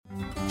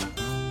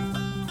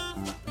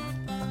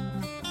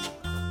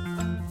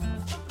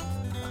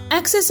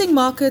Accessing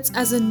markets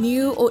as a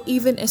new or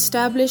even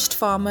established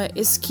farmer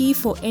is key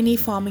for any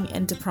farming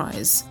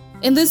enterprise.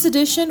 In this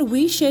edition,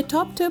 we share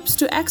top tips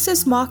to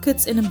access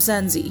markets in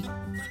Mzansi.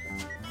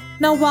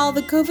 Now, while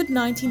the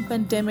COVID-19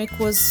 pandemic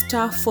was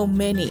tough for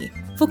many,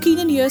 for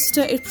Keenan Jooste,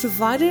 it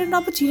provided an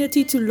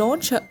opportunity to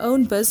launch her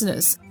own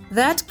business.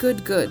 That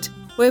good.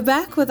 We're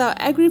back with our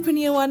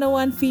Agripreneur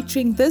 101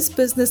 featuring this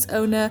business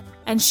owner,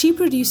 and she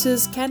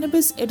produces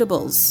cannabis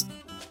edibles.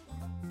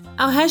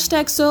 Our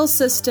hashtag soil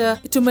sister,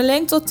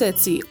 Tumeleng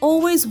Totsetsi,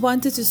 always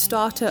wanted to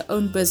start her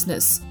own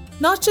business,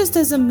 not just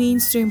as a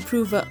means to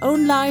improve her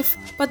own life,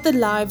 but the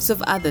lives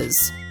of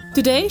others.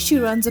 Today, she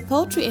runs a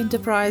poultry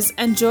enterprise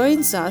and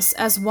joins us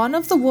as one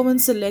of the women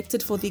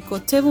selected for the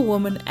Kotevo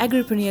Woman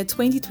Agripreneur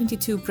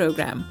 2022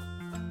 program.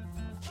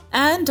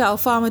 And our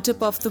farmer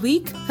tip of the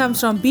week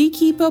comes from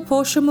beekeeper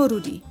Portia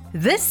Morudi.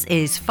 This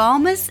is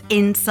Farmers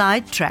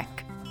Inside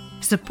Track,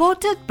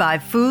 supported by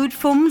Food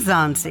for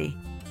Mzansi.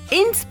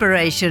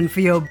 Inspiration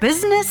for your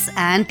business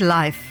and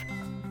life.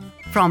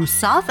 From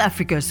South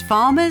Africa's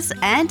farmers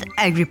and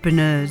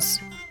agripreneurs.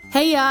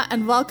 Hey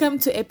and welcome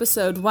to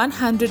episode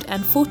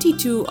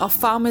 142 of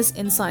Farmers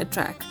Inside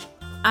Track.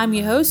 I'm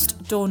your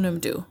host, Dawn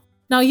Numdu.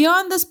 Now here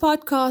on this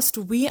podcast,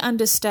 we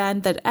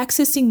understand that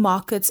accessing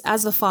markets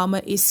as a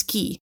farmer is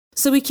key.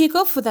 So we kick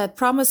off with that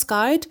promise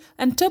guide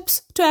and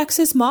tips to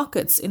access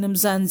markets in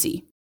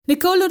Mzansi.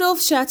 Nicole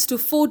Ludolf chats to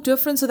 4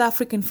 different South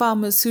African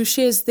farmers who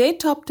shares their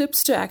top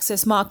tips to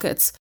access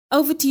markets.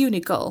 Over to you,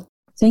 Nicole.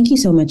 Thank you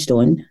so much,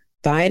 Dawn.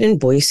 Byron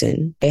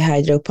Boyson, a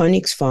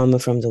hydroponics farmer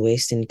from the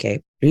Western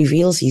Cape,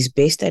 reveals his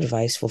best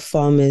advice for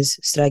farmers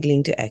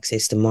struggling to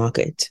access the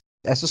market.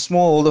 As a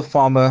smallholder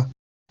farmer,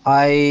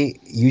 I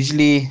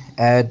usually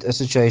had a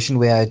situation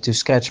where I had to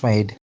scratch my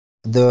head.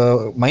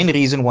 The main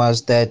reason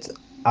was that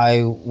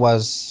I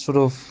was sort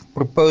of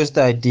proposed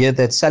the idea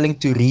that selling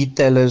to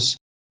retailers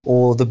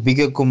or the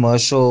bigger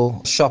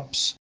commercial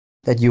shops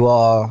that you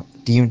are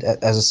deemed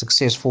as a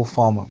successful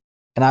farmer.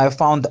 And I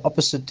found the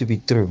opposite to be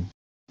true.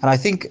 And I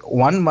think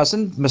one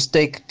mustn't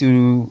mistake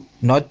to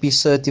not be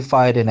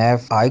certified and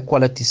have high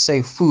quality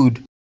safe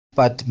food,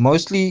 but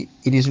mostly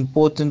it is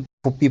important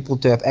for people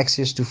to have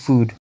access to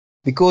food.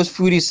 Because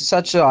food is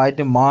such a high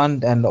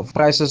demand and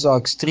prices are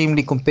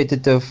extremely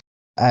competitive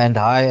and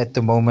high at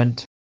the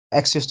moment,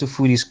 access to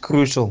food is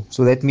crucial.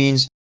 So that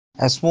means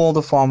as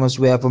smallholder farmers,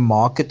 we have a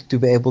market to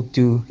be able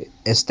to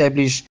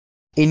establish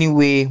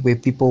anywhere where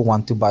people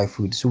want to buy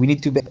food. So we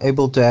need to be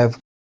able to have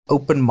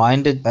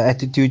open-minded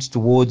attitudes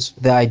towards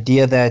the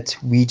idea that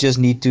we just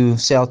need to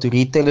sell to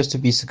retailers to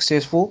be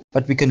successful,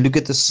 but we can look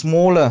at the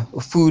smaller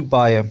food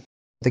buyer,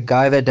 the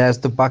guy that has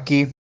the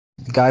bakkie,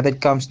 the guy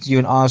that comes to you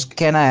and asks,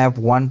 can I have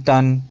 1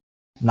 ton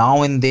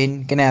now and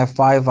then? Can I have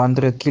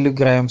 500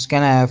 kilograms?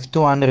 Can I have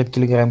 200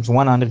 kilograms,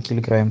 100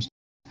 kilograms?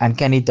 And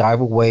can he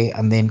drive away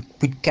and then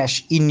put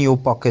cash in your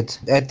pocket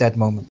at that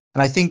moment?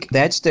 And I think at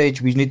that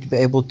stage, we need to be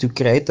able to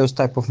create those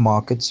type of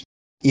markets.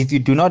 If you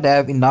do not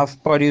have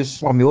enough produce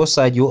from your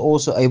side, you're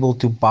also able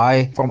to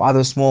buy from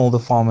other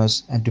smallholder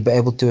farmers and to be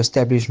able to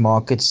establish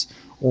markets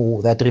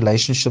or that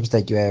relationships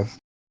that you have.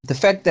 The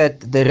fact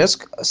that the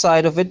risk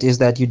side of it is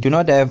that you do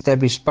not have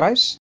established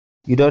price.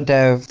 You don't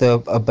have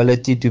the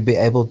ability to be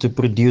able to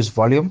produce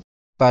volume,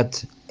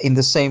 but in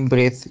the same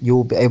breath,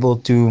 you'll be able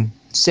to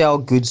sell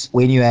goods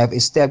when you have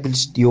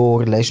established your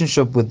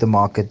relationship with the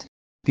market.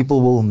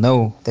 People will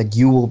know that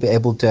you will be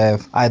able to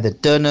have either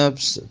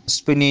turnips,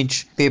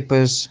 spinach,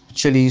 peppers,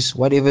 chilies,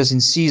 whatever's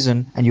in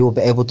season, and you will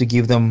be able to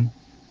give them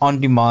on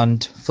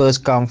demand,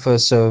 first come,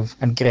 first serve,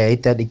 and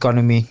create that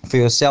economy for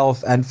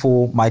yourself and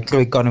for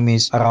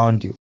microeconomies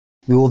around you.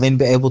 We will then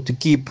be able to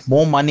keep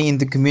more money in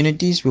the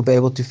communities, we'll be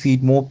able to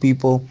feed more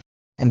people,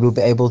 and we'll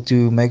be able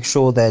to make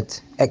sure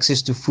that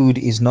access to food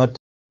is not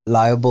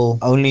liable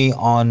only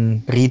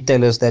on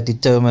retailers that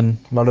determine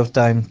a lot of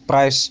time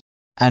price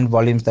and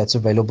volumes that's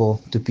available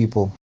to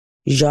people.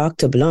 Jacques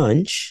de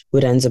Blanche,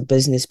 who runs a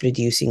business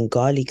producing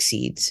garlic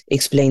seeds,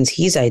 explains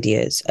his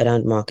ideas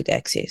around market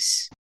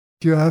access.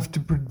 You have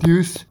to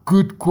produce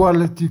good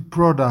quality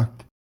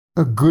product.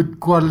 A good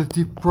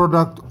quality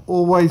product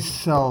always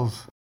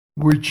sells,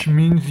 which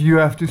means you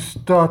have to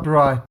start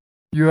right.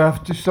 You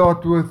have to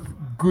start with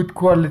good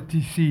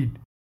quality seed.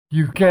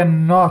 You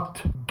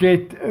cannot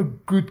get a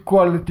good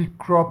quality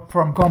crop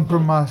from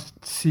compromised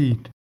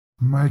seed.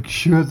 Make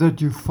sure that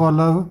you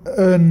follow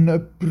an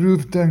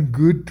approved and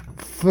good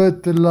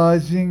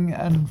fertilizing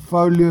and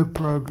foliar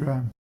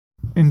program.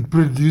 In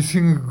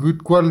producing a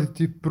good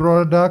quality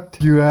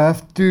product, you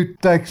have to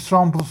take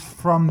samples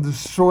from the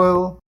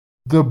soil,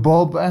 the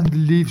bulb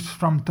and leaves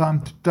from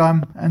time to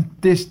time and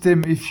test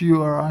them if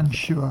you are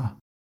unsure.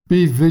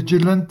 Be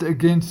vigilant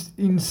against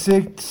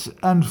insects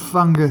and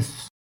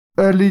fungus.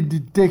 Early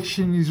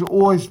detection is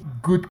always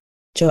good.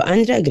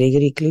 Joandra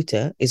Gregory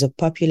Kluter is a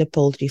popular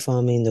poultry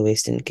farmer in the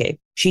Western Cape.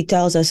 She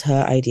tells us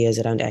her ideas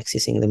around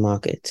accessing the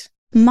market.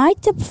 My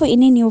tip for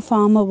any new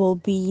farmer will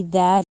be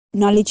that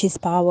knowledge is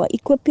power.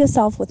 Equip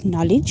yourself with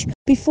knowledge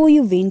before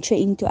you venture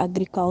into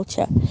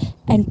agriculture.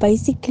 And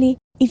basically,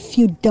 if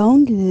you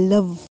don't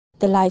live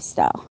the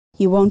lifestyle,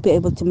 you won't be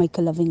able to make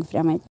a living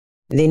from it.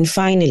 Then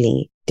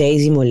finally,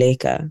 Daisy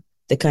Moleka,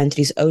 the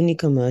country's only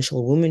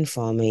commercial woman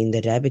farmer in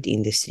the rabbit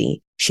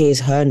industry, shares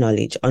her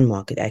knowledge on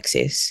market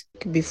access.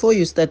 Before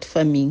you start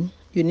farming,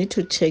 you need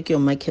to check your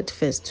market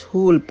first.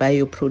 Who will buy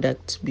your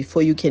product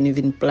before you can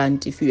even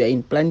plant? If you are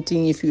in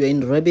planting, if you are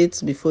in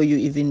rabbits, before you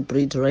even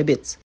breed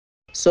rabbits.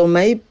 So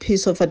my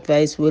piece of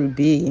advice will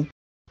be,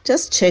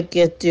 just check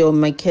at your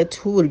market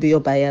who will be your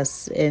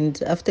buyers.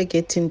 And after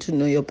getting to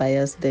know your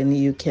buyers, then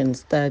you can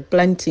start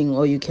planting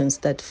or you can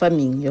start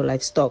farming your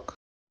livestock.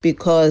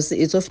 Because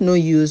it's of no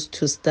use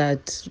to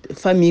start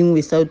farming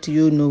without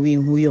you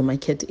knowing who your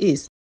market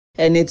is.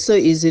 And it's so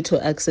easy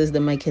to access the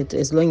market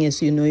as long as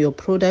you know your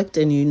product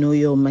and you know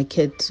your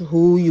market,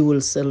 who you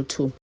will sell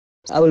to.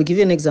 I will give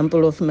you an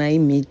example of my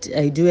meat.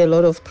 I do a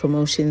lot of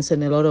promotions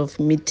and a lot of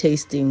meat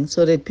tasting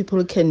so that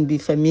people can be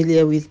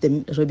familiar with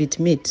the rabbit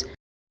meat.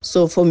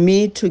 So for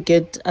me to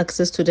get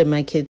access to the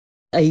market,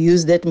 I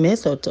use that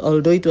method,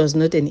 although it was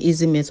not an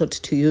easy method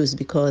to use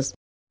because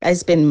I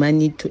spend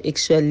money to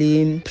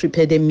actually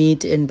prepare the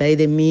meat and buy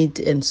the meat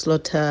and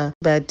slaughter.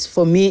 But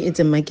for me, it's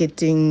a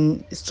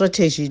marketing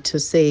strategy to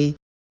say,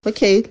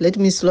 okay, let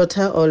me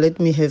slaughter or let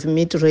me have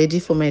meat ready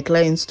for my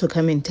clients to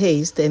come and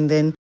taste. And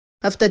then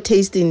after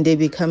tasting, they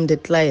become the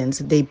clients,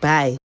 they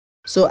buy.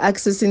 So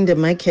accessing the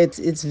market,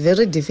 it's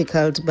very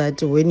difficult.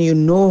 But when you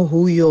know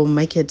who your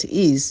market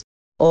is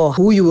or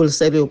who you will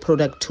sell your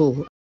product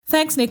to.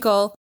 Thanks,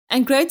 Nicole.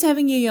 And great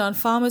having you here on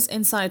Farmers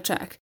Inside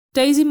Track.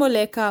 Daisy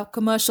Moleka,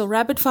 commercial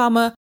rabbit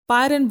farmer,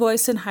 Byron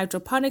Boyson,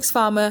 hydroponics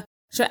farmer,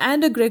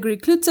 Joanda Gregory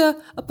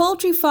Klute, a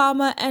poultry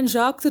farmer, and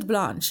Jacques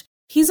Terblanche.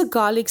 He's a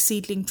garlic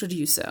seedling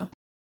producer.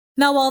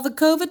 Now, while the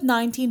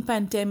COVID-19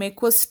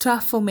 pandemic was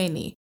tough for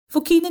many,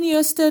 for Keenan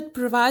Jooste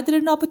provided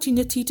an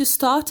opportunity to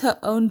start her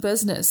own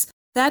business,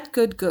 That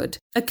Good,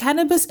 a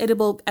cannabis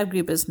edible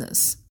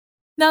agribusiness.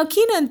 Now,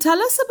 Keenan,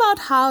 tell us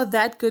about how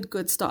That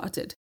Good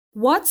started.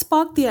 What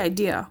sparked the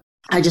idea?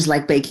 I just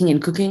like baking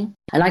and cooking.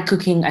 I like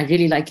cooking. I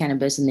really like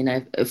cannabis. And then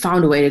I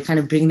found a way to kind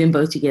of bring them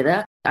both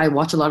together. I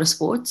watch a lot of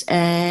sports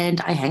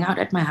and I hang out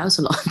at my house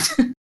a lot.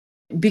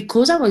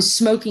 Because I was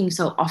smoking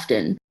so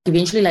often,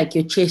 eventually like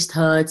your chest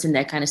hurts and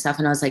that kind of stuff.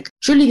 And I was like,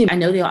 surely I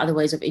know there are other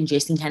ways of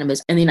ingesting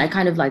cannabis. And then I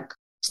kind of like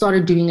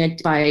started doing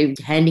it by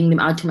handing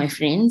them out to my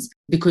friends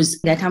because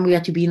that time we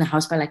had to be in the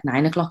house by like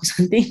 9 o'clock or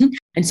something.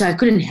 And so I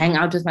couldn't hang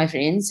out with my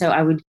friends. So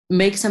I would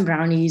make some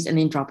brownies and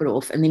then drop it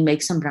off and then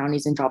make some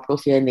brownies and drop it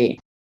off here and there.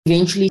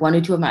 Eventually, one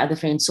or two of my other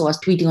friends saw us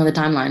tweeting on the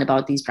timeline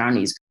about these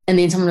brownies. And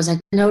then someone was like,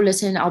 no,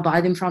 listen, I'll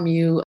buy them from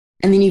you.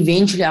 And then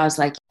eventually I was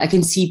like, I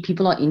can see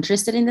people are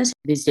interested in this.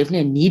 There's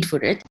definitely a need for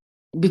it.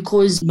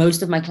 Because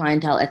most of my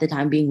clientele at the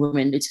time being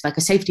women, it's like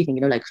a safety thing,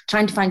 like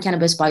trying to find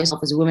cannabis by yourself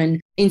as a woman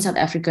in South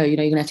Africa, you're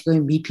going to have to go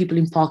and meet people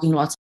in parking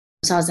lots.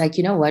 So I was like,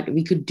 you know what,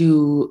 we could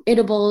do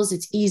edibles.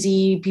 It's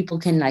easy. People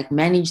can like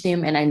manage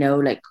them. And I know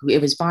like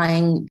whoever's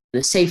buying,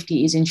 the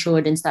safety is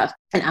insured and stuff.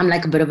 And I'm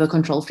like a bit of a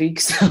control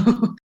freak.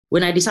 So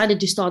when I decided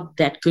to start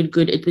That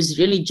Good, it was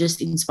really just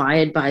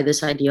inspired by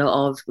this idea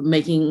of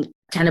making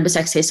cannabis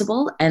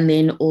accessible and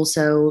then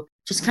also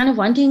just kind of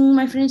wanting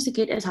my friends to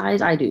get as high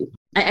as I do.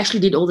 I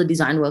actually did all the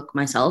design work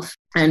myself.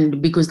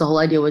 And because the whole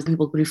idea was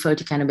people could refer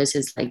to cannabis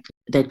as like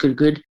That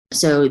Good.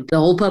 So the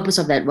whole purpose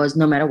of that was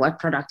no matter what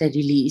product I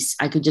release,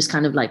 I could just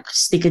kind of like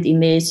stick it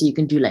in there. So you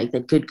can do like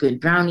That Good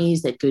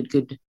brownies, That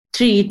Good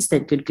treats,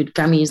 That Good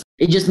gummies.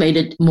 It just made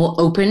it more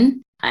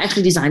open. I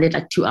actually designed it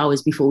like 2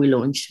 hours before we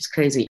launched. It's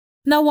crazy.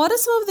 Now, what are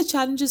some of the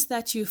challenges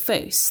that you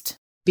faced?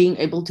 Being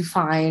able to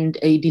find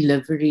a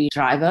delivery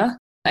driver.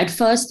 At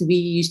first, we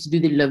used to do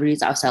the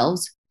deliveries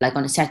ourselves. Like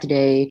on a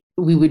Saturday,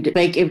 we would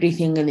bake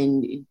everything and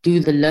then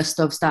do the list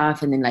of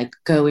stuff and then like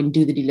go and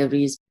do the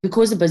deliveries.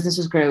 Because the business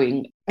was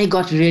growing, it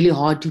got really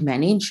hard to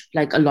manage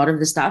like a lot of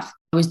the stuff.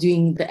 I was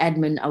doing the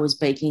admin, I was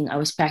baking, I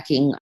was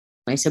packing.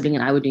 My sibling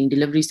and I were doing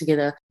deliveries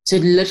together. So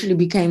it literally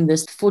became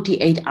this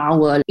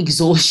 48-hour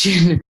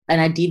exhaustion.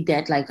 And I did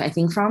that like I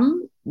think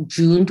from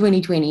June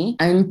 2020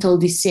 until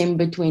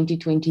December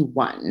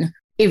 2021,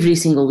 every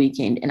single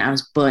weekend. And I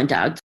was burnt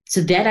out.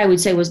 So that I would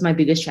say was my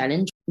biggest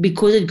challenge.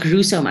 Because it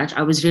grew so much,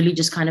 I was really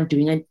just kind of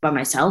doing it by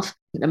myself.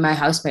 My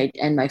housemate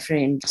and my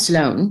friend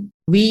Sloan,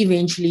 we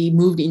eventually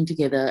moved in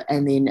together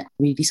and then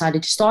we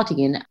decided to start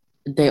again.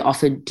 They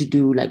offered to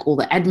do like all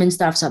the admin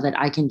stuff so that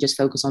I can just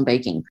focus on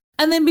baking.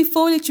 And then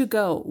before I let you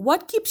go,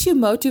 what keeps you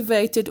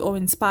motivated or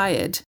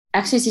inspired?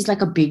 Access is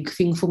like a big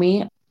thing for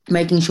me.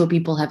 Making sure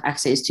people have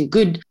access to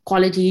good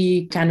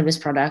quality cannabis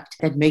product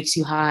that makes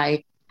you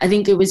high. I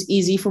think it was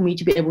easy for me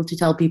to be able to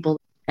tell people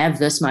have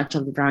this much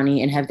of the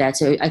brownie and have that.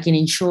 So I can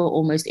ensure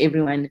almost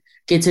everyone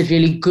gets a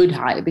really good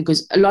high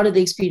because a lot of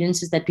the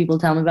experiences that people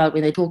tell me about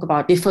when they talk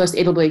about their first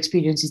edible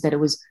experience is that it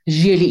was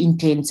really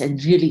intense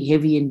and really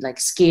heavy and like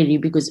scary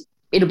because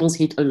edibles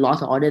hit a lot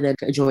harder than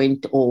a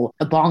joint or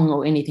a bong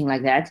or anything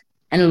like that.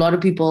 And a lot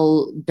of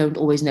people don't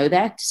always know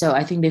that. So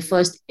I think their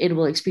first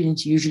edible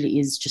experience usually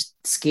is just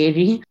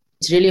scary.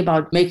 It's really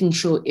about making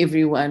sure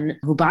everyone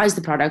who buys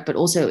the product, but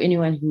also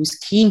anyone who's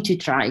keen to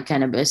try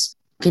cannabis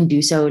can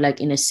do so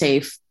like in a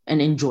safe and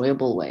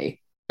enjoyable way.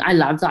 I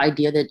love the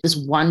idea that this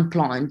one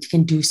plant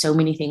can do so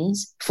many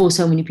things for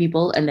so many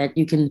people and that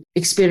you can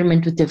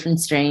experiment with different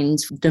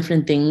strains,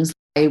 different things.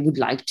 I would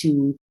like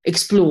to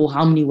explore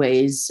how many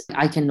ways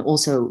I can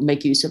also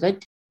make use of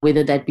it,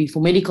 whether that be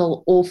for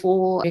medical or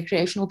for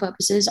recreational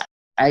purposes.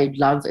 I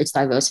love its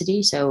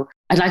diversity, so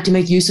I'd like to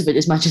make use of it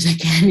as much as I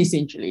can,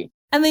 essentially.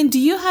 And then do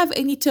you have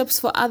any tips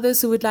for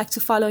others who would like to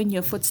follow in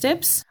your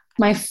footsteps?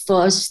 My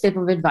first step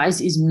of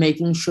advice is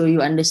making sure you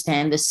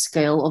understand the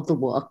scale of the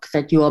work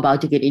that you're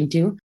about to get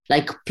into.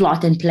 Like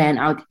plot and plan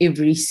out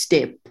every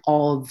step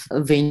of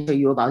a venture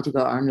you're about to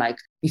go on. Like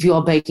if you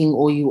are baking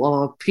or you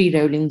are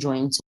pre-rolling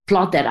joints,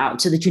 plot that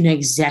out so that you know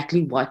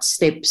exactly what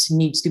steps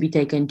needs to be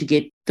taken to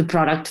get the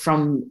product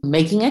from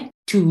making it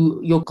to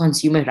your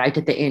consumer right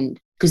at the end.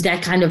 Because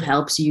that kind of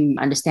helps you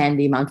understand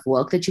the amount of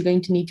work that you're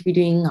going to need to be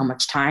doing, how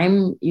much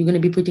time you're going to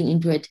be putting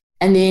into it.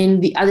 And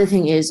then the other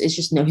thing is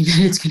just knowing that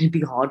it's going to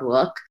be hard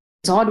work.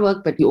 It's hard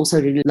work, but you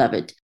also really love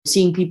it.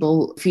 Seeing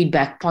people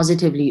feedback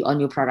positively on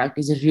your product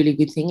is a really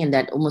good thing. And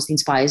that almost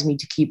inspires me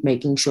to keep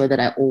making sure that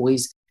I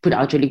always put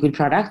out really good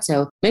product.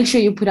 So make sure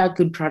you put out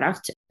good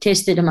product,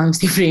 test it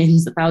amongst your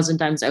friends 1,000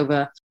 times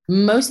over.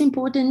 Most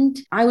important,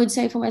 I would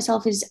say for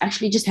myself, is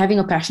actually just having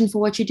a passion for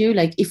what you do.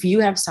 Like if you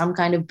have some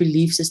kind of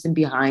belief system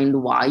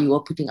behind why you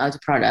are putting out a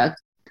product,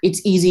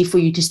 it's easy for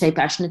you to stay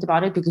passionate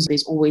about it because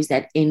there's always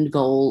that end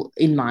goal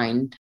in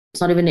mind.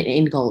 It's not even an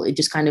end goal. It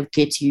just kind of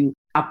gets you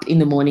up in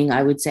the morning,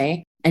 I would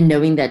say. And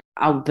knowing that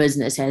our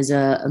business has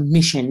a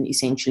mission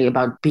essentially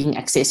about being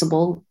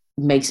accessible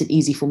makes it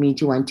easy for me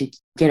to want to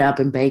get up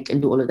and bake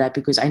and do all of that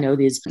because I know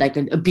there's like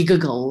a bigger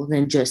goal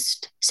than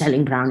just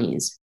selling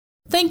brownies.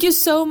 Thank you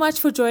so much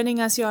for joining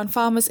us here on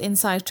Farmers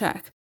Inside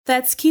Track.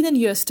 That's Keenan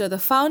Jooste, the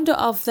founder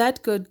of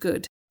That Good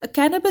Good, a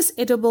cannabis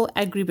edible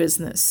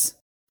agribusiness.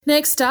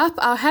 Next up,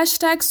 our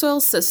hashtag soil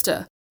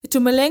sister,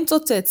 Itumeleng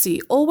Tsotetsi,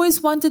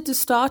 always wanted to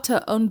start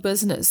her own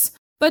business,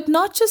 but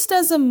not just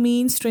as a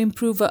means to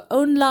improve her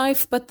own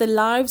life, but the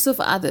lives of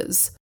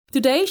others.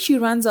 Today, she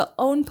runs her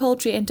own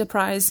poultry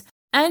enterprise,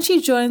 and she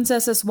joins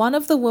us as one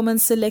of the women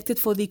selected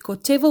for the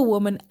Corteva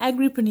Woman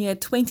Agripreneur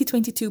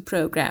 2022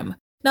 program.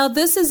 Now,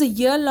 this is a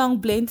year-long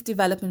blend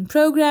development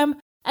program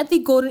at the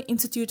Gordon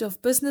Institute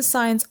of Business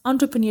Science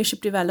Entrepreneurship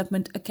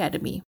Development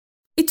Academy.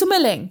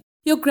 Itumeleng,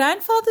 your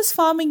grandfather's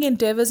farming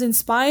endeavors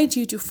inspired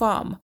you to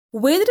farm.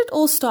 Where did it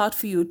all start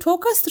for you?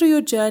 Talk us through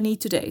your journey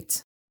to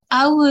date.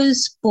 I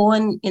was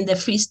born in the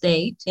Free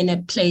State in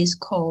a place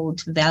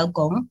called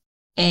Welkom,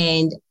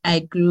 and I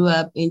grew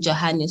up in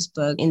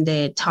Johannesburg in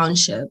the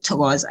township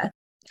Thokoza.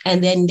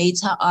 And then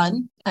later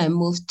on, I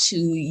moved to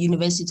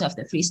University of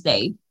the Free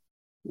State,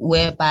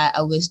 whereby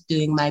I was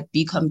doing my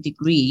BCom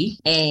degree,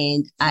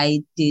 and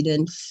I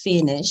didn't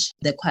finish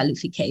the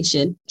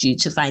qualification due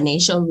to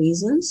financial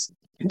reasons.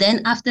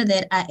 Then after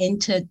that, I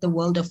entered the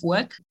world of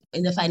work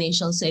in the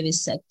financial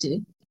service sector.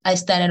 I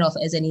started off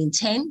as an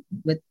intern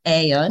with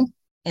Aon,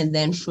 and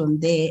then from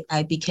there,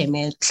 I became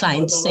a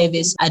client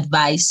service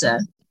advisor.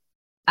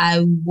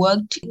 I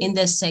worked in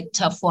the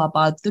sector for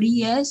about 3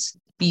 years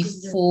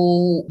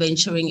before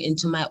venturing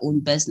into my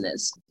own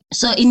business.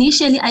 So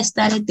initially, I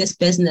started this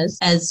business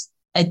as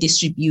a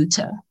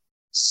distributor.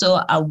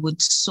 So I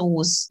would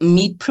source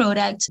meat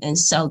products and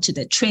sell to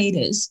the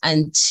traders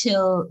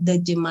until the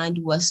demand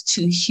was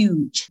too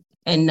huge.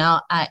 And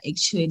now I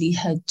actually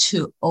had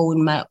to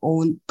own my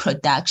own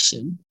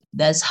production.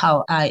 That's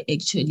how I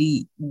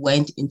actually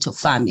went into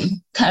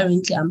farming.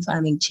 Currently, I'm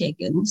farming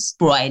chickens,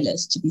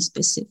 broilers to be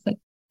specific.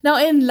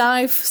 Now in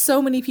life,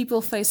 so many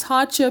people face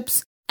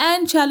hardships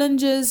and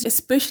challenges,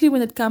 especially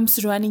when it comes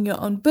to running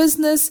your own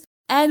business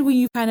and when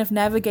you're kind of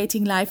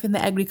navigating life in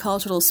the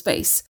agricultural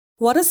space.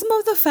 What are some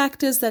of the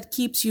factors that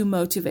keeps you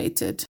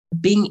motivated?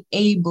 Being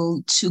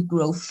able to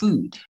grow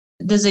food.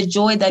 There's a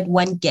joy that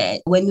one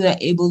gets when you are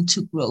able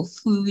to grow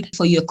food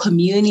for your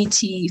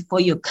community, for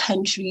your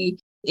country.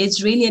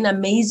 It's really an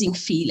amazing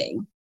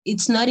feeling.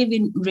 It's not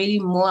even really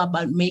more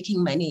about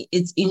making money.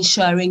 It's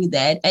ensuring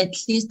that at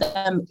least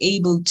I'm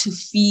able to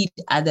feed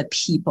other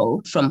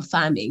people from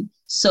farming.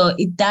 So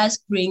it does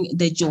bring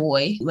the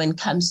joy when it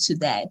comes to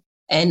that.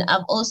 And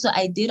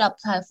I did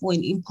apply for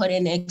an import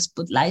and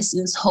export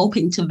license,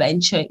 hoping to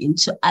venture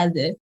into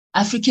other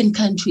African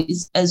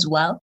countries as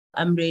well.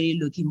 I'm really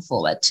looking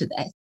forward to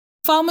that.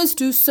 Farmers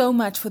do so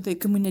much for their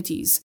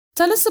communities.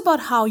 Tell us about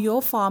how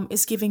your farm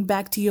is giving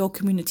back to your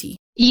community.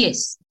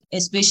 Yes,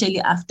 especially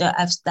after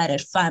I've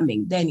started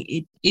farming, then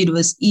it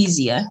was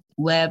easier,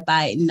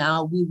 whereby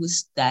now we will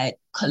start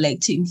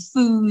collecting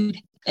food.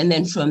 And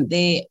then from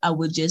there, I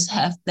would just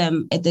have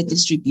them at the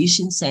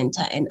distribution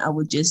center and I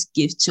would just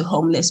give to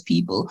homeless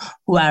people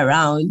who are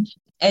around.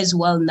 As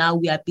well, now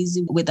we are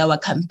busy with our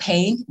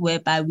campaign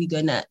whereby we're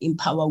going to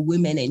empower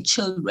women and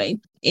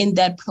children. In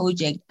that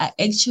project, I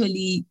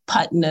actually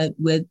partnered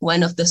with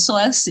one of the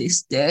soil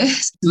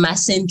sisters,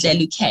 Masentle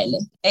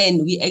Lukele,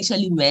 and we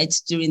actually met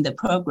during the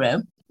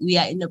program. We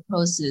are in the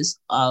process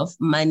of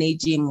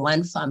managing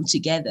one farm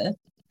together.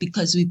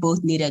 because we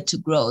both needed to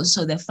grow.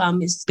 So the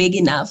farm is big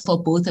enough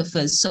for both of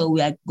us. So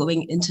we are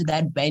going into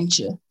that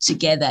venture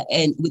together,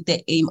 and with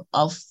the aim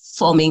of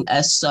forming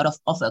a sort of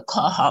a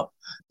cohort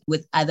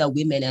with other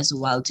women as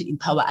well, to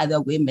empower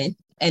other women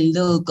and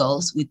little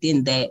girls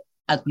within the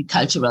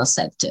agricultural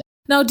sector.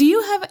 Now, do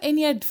you have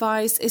any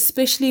advice,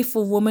 especially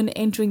for women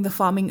entering the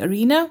farming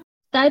arena?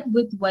 Start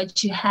with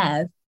what you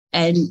have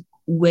and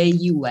where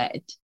you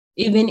at.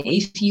 Even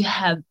if you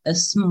have a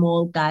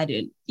small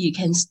garden, you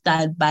can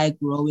start by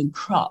growing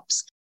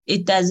crops.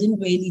 It doesn't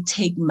really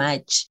take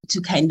much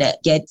to kind of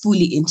get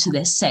fully into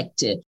the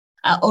sector.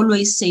 I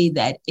always say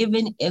that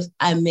even if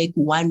I make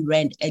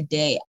R1 a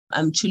day,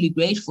 I'm truly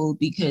grateful,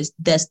 because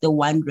that's the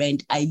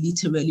R1 I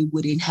literally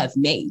wouldn't have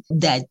made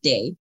that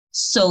day.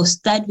 So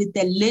start with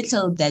the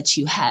little that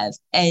you have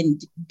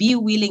and be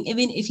willing,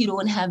 even if you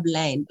don't have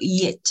land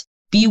yet,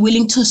 be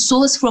willing to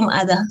source from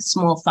other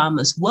small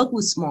farmers, work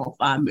with small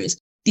farmers,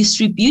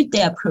 distribute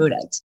their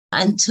products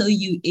until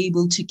you're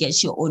able to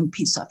get your own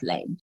piece of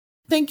land.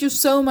 Thank you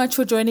so much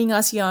for joining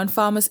us here on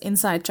Farmers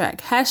Inside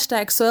Track.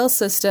 #Soil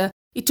Sister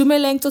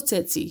Itumeleng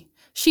Totsetsi.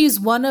 She is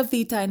one of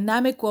the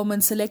dynamic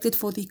women selected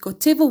for the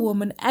Koteva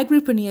Woman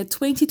Agripreneur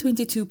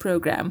 2022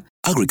 program.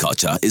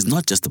 Agriculture is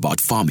not just about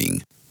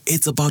farming.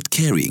 It's about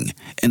caring,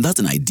 and that's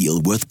an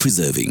ideal worth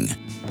preserving.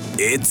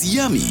 It's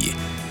yummy.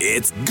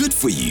 It's good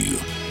for you.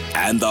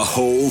 And the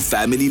whole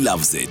family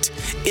loves it.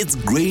 It's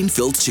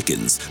grain-filled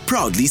chickens,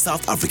 proudly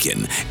South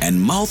African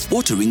and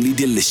mouth-wateringly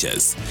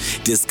delicious.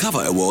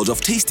 Discover a world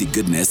of tasty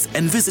goodness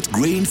and visit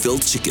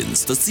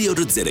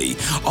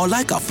grainfilledchickens.co.za or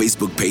like our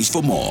Facebook page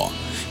for more.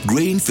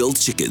 Grain-Filled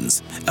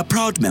Chickens, a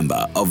proud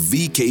member of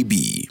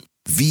VKB.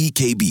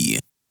 VKB,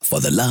 for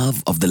the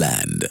love of the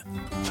land.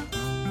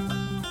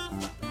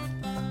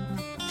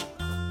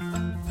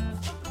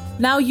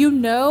 Now you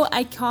know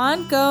I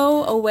can't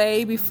go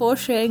away before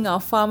sharing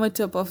our farmer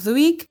tip of the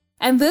week.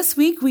 And this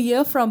week we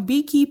hear from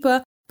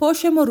beekeeper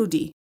Portia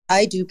Morudi.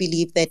 I do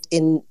believe that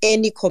in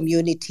any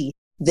community,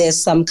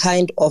 there's some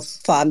kind of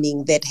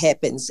farming that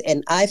happens.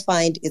 And I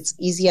find it's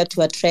easier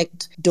to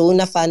attract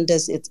donor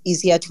funders. It's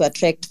easier to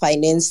attract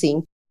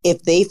financing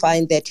if they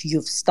find that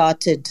you've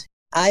started.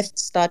 I've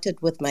started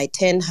with my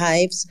 10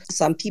 hives,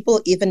 some people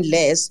even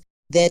less.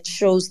 That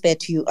shows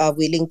that you are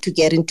willing to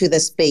get into the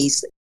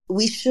space.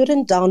 We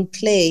shouldn't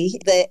downplay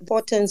the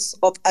importance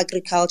of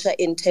agriculture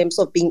in terms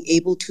of being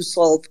able to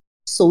solve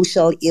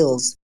social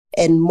ills.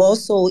 And more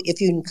so if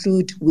you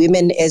include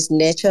women as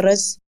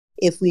nurturers,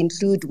 if we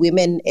include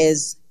women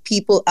as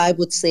people, I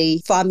would say,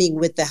 farming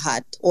with the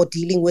heart or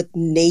dealing with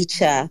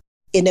nature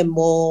in a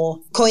more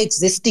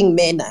coexisting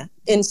manner.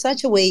 In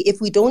such a way, if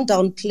we don't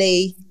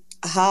downplay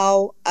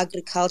how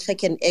agriculture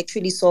can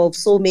actually solve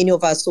so many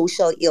of our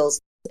social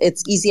ills,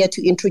 it's easier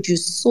to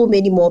introduce so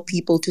many more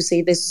people to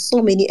say there's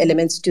so many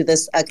elements to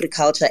this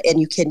agriculture and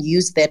you can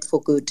use that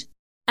for good.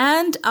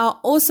 And our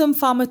awesome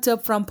farmer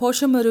tip from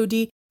Portia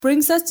Morudi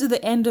brings us to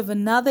the end of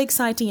another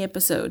exciting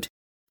episode.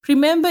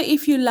 Remember,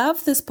 if you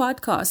love this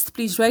podcast,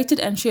 please rate it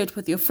and share it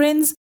with your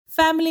friends,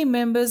 family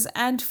members,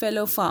 and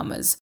fellow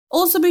farmers.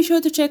 Also be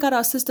sure to check out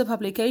our sister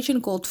publication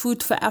called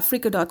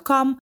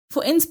foodforafrica.com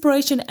for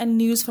inspiration and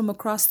news from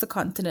across the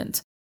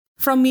continent.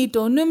 From me,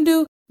 Dawn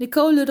Numdu,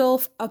 Nicole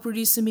Ludolf, our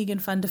producer Megan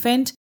van der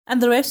Vent,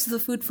 and the rest of the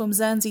Food from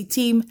Mzansi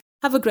team,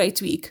 have a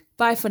great week.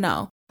 Bye for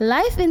now.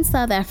 Life in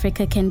South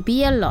Africa can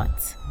be a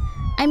lot.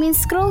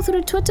 Scroll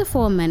through Twitter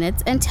for a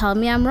minute and tell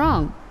me I'm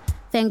wrong.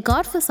 Thank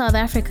God for South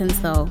Africans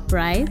though,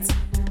 right?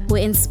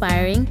 We're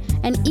inspiring,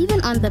 and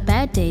even on the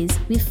bad days,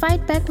 we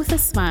fight back with a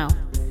smile.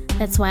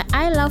 That's why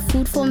I love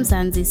Food for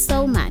Mzansi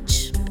so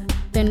much.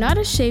 They're not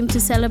ashamed to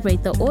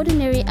celebrate the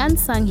ordinary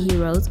unsung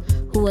heroes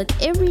who work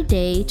every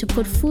day to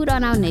put food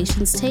on our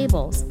nation's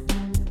tables.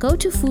 Go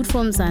to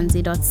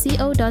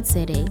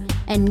foodformzansi.co.za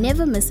and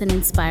never miss an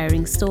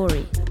inspiring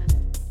story.